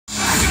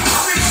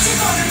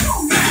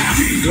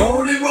Keep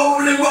rolling,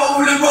 rolling,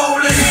 rolling,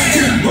 rolling.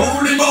 Keep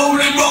rolling,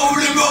 rolling,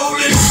 rolling,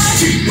 rolling.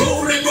 Keep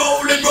rolling,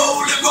 rolling,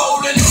 rolling,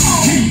 rolling.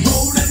 Keep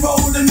rolling,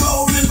 rolling,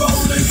 rolling,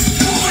 rolling.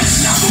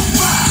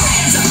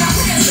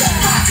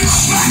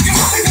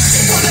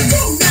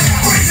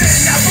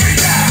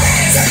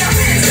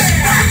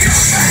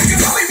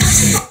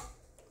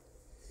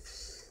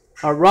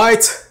 All right,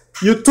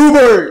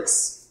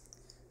 YouTubers.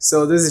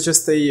 So this is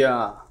just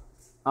a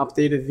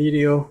updated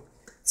video.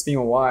 It's been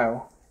a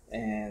while,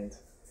 and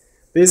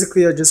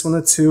basically I just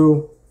wanted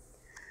to.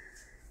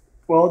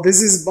 Well,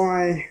 this is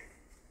my.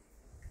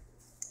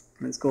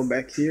 Let's go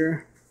back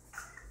here.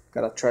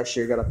 Got a trash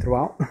here, gotta throw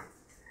out.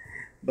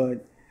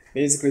 But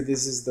basically,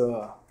 this is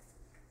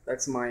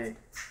that's my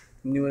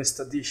newest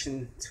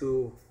addition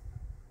to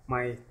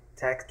my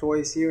tech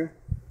toys here.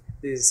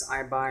 This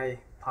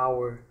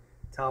iBuyPower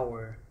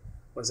tower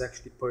was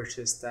actually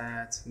purchased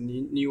at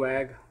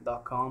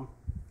newegg.com.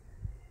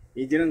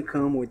 It didn't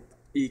come with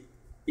it.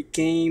 It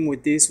came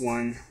with this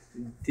one.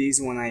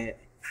 This one I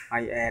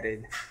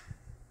added.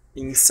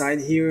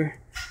 Inside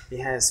here, it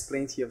has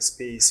plenty of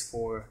space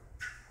for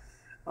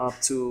up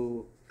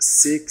to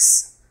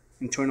 6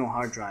 internal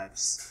hard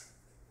drives.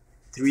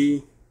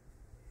 3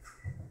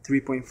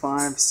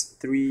 3.5s,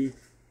 3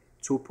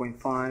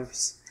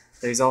 2.5s.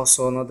 There's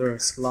also another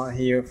slot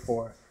here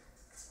for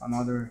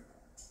another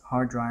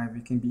hard drive.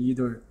 It can be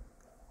either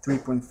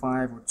 3.5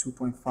 or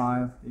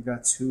 2.5. You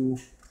got 2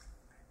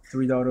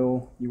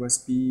 3.0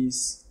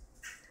 USBs.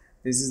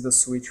 This is the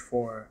switch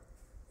for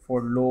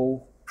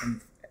low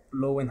and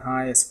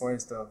high as far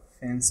as the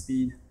fan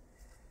speed.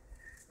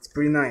 It's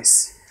pretty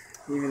nice.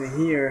 Even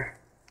here,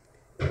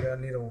 you got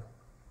a little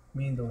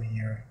window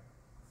here.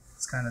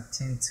 It's kind of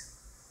tint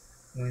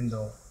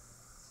window.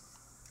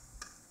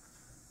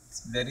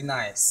 It's very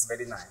nice,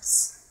 very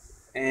nice.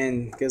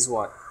 And guess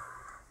what?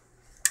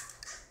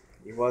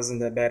 It wasn't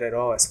that bad at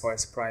all as far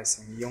as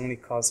pricing. It only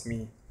cost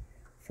me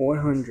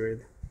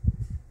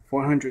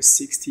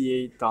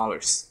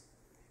 $468,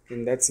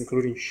 and that's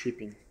including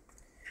shipping.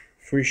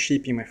 Free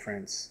shipping, my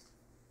friends.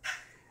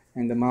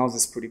 And the mouse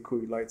is pretty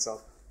cool. It lights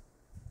up.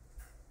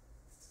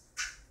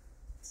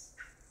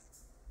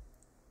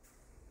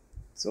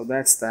 So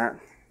that's that.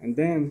 And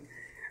then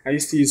I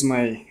used to use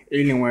my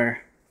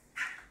Alienware.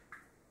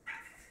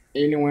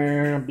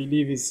 I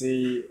believe it's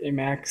a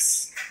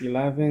MX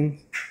 11.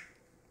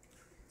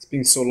 It's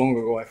been so long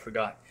ago I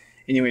forgot.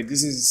 Anyway,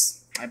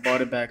 I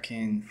bought it back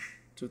in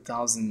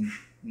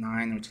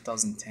 2009 or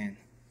 2010.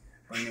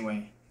 But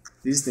anyway,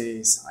 these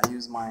days I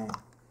use my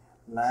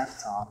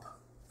laptop.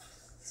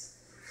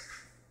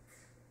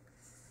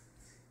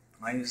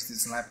 I use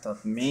this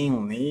laptop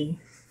mainly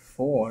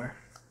for,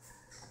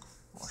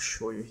 I'll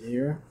show you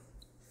here.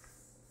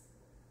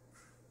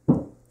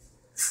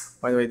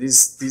 By the way,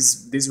 these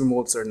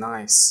remotes are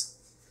nice.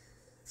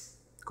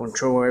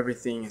 Control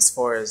everything as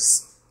far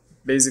as,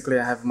 basically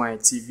I have my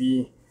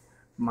TV,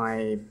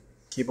 my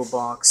cable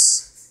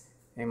box,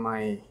 and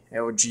my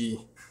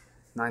LG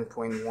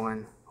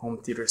 9.1 home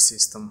theater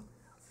system,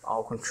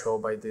 all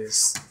controlled by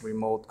this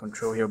remote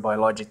control here by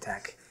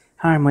Logitech.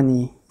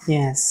 Harmony,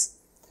 yes.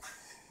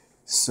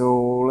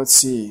 So let's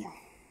see.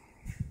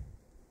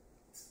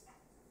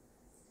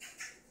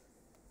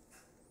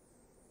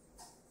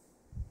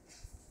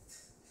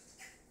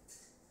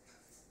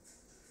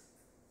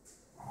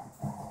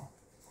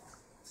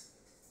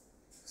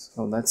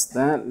 So that's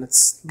that.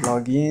 Let's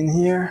log in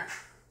here.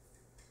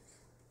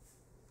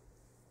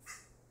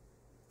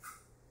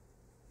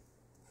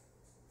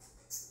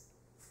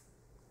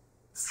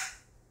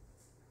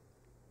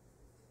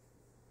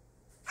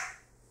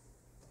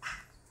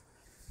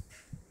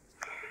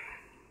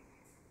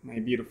 My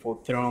beautiful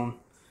throne,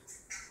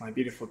 my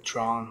beautiful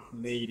Tron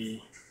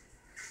lady.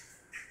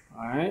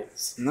 Alright,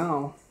 so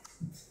now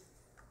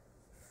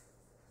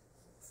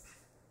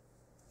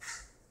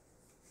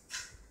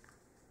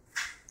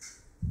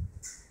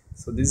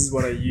this is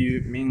what I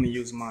mainly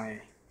use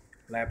my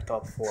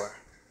laptop for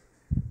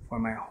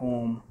my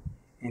home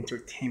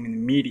entertainment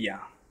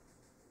media.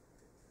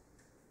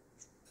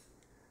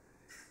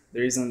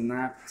 There is an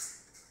app,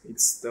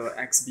 it's the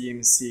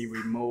XBMC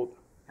remote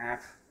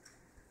app.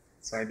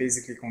 So I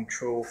basically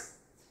control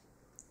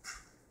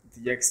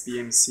the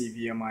XBMC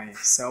via my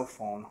cell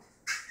phone,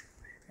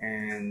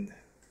 and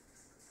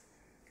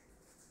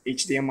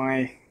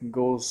HDMI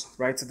goes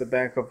right to the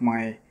back of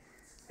my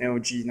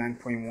LG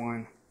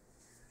 9.1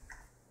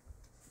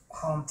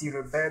 home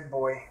theater bad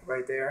boy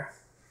right there.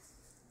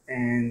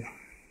 And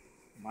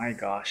my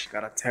gosh,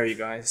 gotta tell you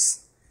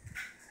guys,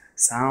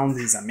 sound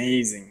is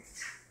amazing.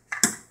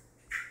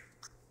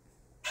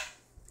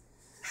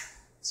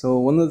 So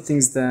one of the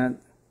things that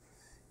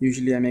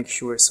usually I make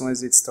sure as soon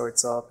as it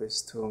starts up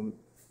is to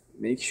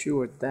make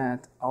sure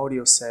that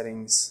audio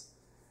settings,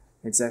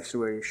 it's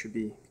actually where you should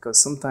be, because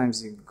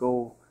sometimes you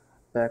go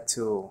back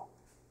to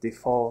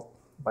default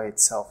by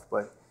itself.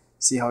 But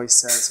see how it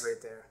says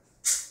right there,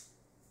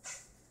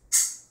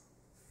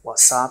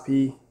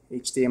 Wasapi,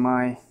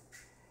 HDMI,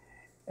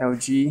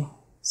 LG.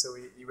 So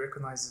it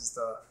recognizes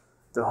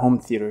the home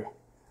theater.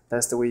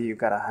 That's the way you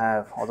gotta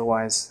have,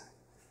 otherwise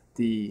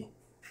the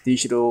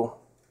digital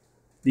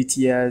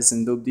DTS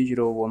and Dolby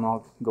Digital will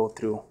not go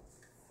through.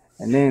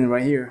 And then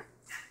right here,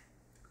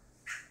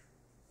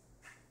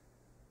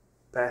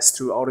 pass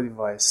through audio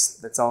device,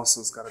 that's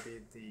also gotta be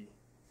the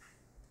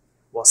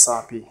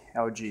Wasapi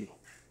LG.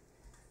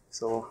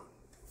 So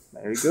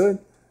very good,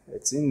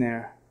 it's in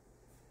there.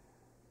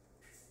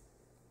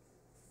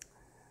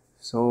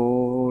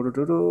 So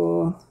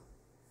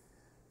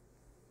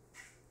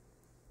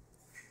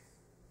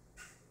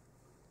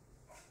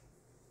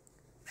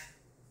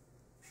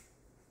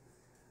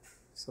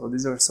so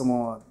these are some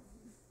of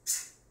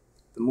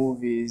the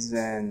movies,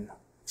 and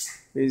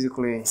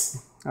basically,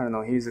 I don't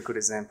know, here's a good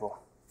example.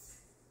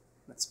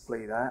 Let's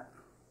play that.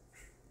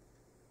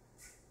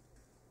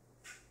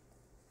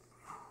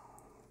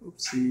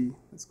 Oopsie,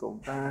 let's go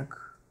back.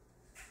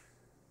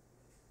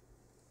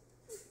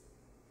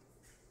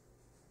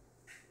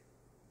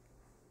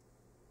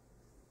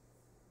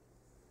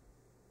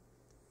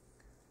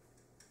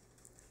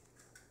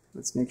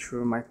 Let's make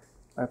sure my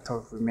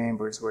laptop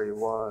remembers where it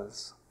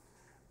was.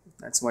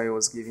 That's why it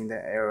was giving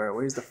that error.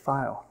 Where's the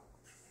file?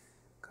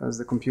 Because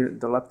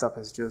the laptop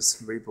has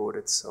just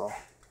rebooted, so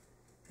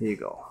here you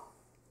go.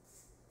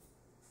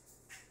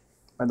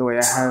 By the way,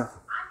 I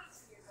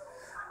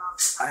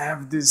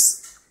have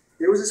this.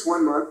 There was this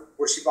 1 month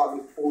where she bought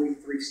me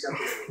 43 stuff.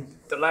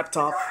 The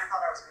laptop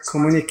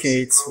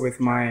communicates with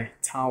my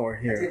tower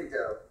here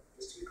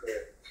Just to be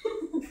clear.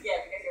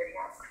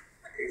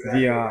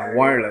 via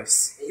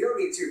wireless. And you don't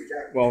need to,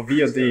 Jack. Well,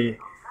 via the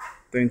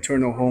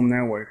internal home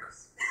network,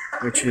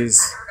 which is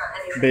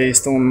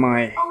based on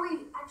my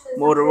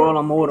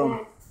Motorola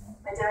modem.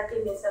 My dad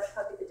gave me a stuffed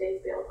puppy the day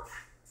bill.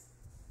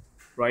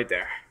 Right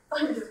there.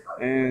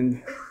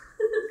 And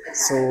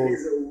so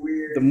It's a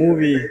weird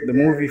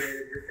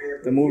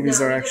the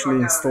movies are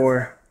actually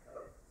stored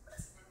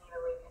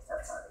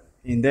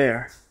in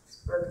there,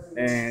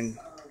 and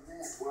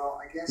Well,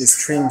 I guess it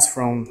streams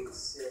from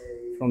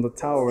the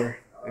tower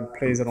and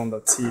plays it on the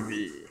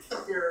TV.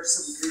 there are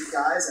some good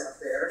guys out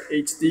there.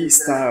 HD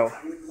style,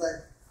 Would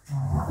let, you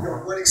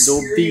know, what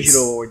Dolby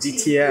Digital or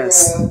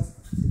DTS.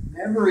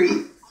 Memory. Are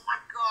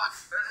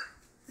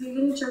you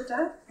getting choked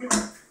up? I'm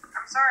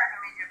sorry if I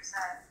made you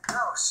upset. No,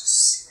 it's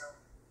just, you know, I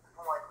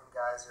don't like when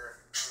guys are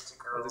into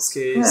girls. In this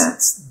case,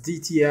 it's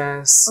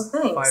DTS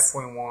Well, thanks.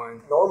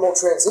 5.1, Normal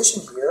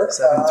transition here.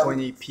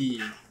 720p.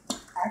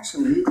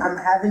 Actually, I'm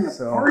having a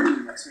So- party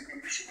next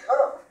weekend. You should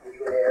come.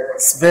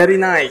 It's very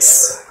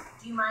nice.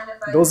 Do you mind if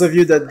I Those of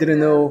you that didn't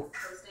know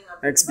posting on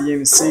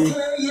XBMC,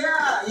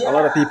 Yeah. a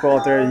lot of people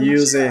out there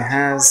use it,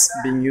 has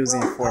been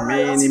using it for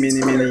many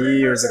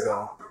years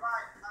ago.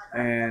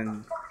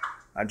 And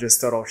I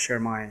just thought I'll share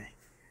my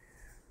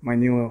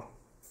new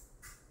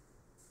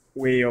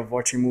way of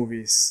watching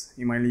movies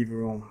in my living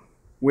room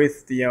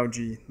with the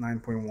LG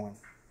 9.1.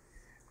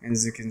 And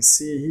as you can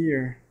see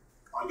here,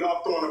 Are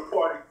y'all throwing a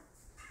party?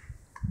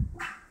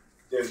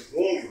 There's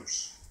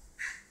rumors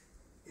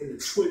in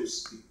the Twitter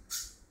speak.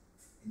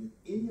 And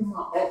if any of my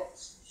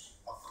officers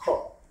are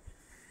caught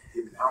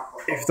giving alcohol,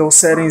 if those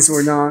settings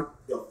were not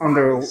they'll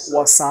under find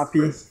themselves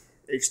Wasapi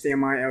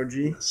HDMI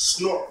LG,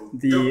 snorkel,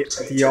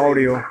 the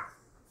audio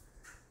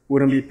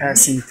wouldn't be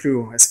passing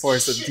through. As far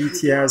as the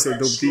DTS or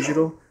Dolby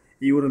Digital,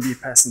 it wouldn't be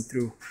passing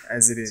through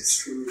as it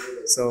is.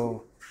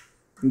 So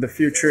in the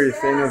future,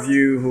 if any of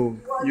you who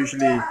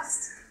usually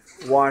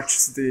watch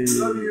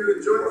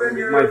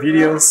my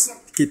videos,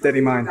 keep that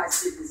in mind,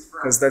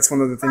 because that's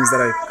one of the things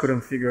that I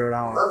couldn't figure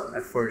out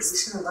at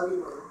first.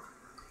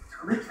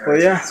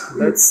 But yeah,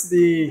 that's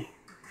the.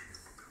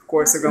 Of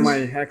course, I got my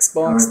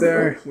Xbox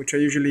there, which I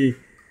usually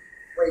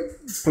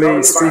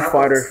play Street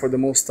Fighter for the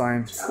most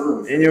time.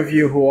 Any of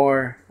you who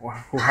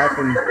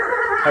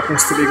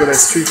happens to be good at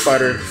Street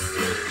Fighter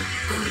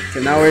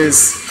can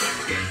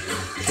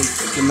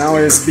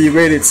always be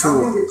ready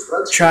to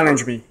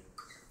challenge me.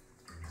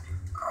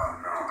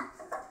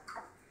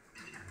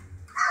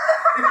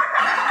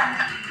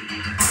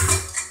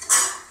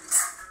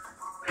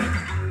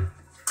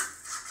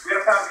 You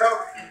got a pound of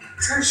coke?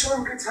 Trying to show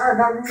him a good time,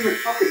 not really a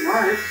fucking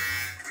night.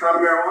 Pound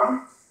of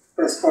marijuana?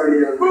 Best party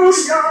ever.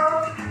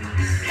 Booyah!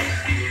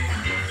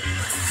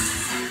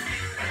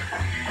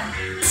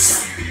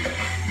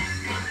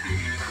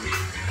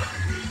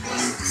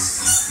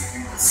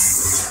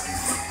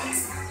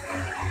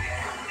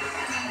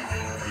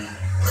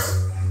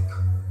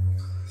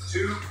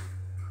 Two,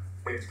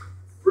 a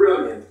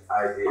brilliant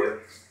idea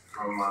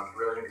from my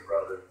brilliant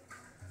brother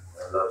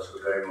that I love so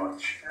very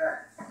much.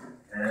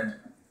 And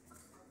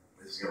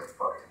this is gonna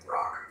fucking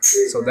rock.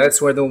 So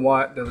that's where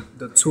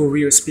the two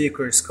rear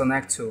speakers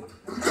connect to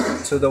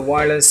the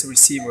wireless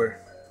receiver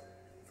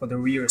for the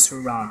rear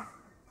surround.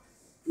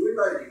 Who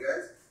invited you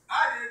guys?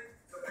 I did.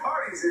 The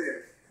party's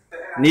here.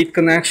 Neat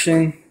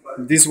connection.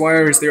 These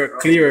wires, they are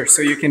clear,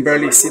 so you can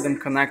barely see them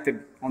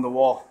connected on the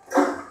wall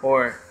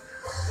or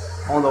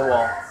on the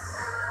wall.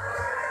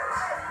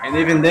 And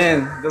even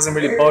then, it doesn't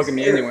really bug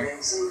me anyway.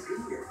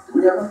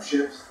 We have our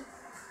chips.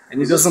 And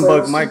it doesn't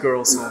bug my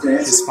girl, so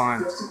she's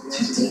fine.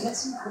 Just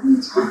dancing? What are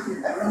you talking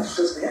about? It's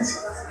just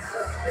dancing.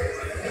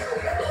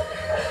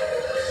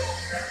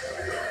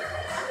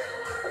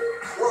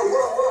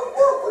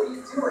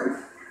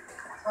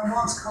 My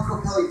mom's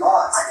Coco Pelly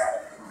Boss.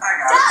 I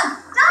got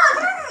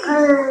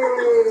it.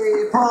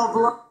 Hey,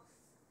 Pablo.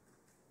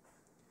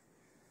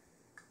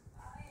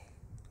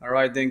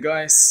 Alright then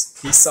guys,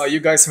 peace out. You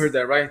guys heard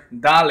that, right?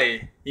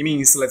 Dale, it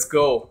means let's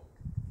go.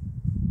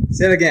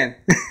 Say it again.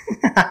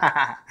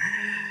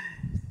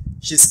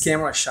 She's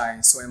camera shy,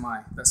 and so am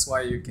I. That's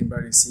why you can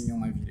barely see me on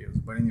my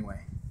videos. But anyway,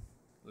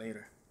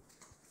 later.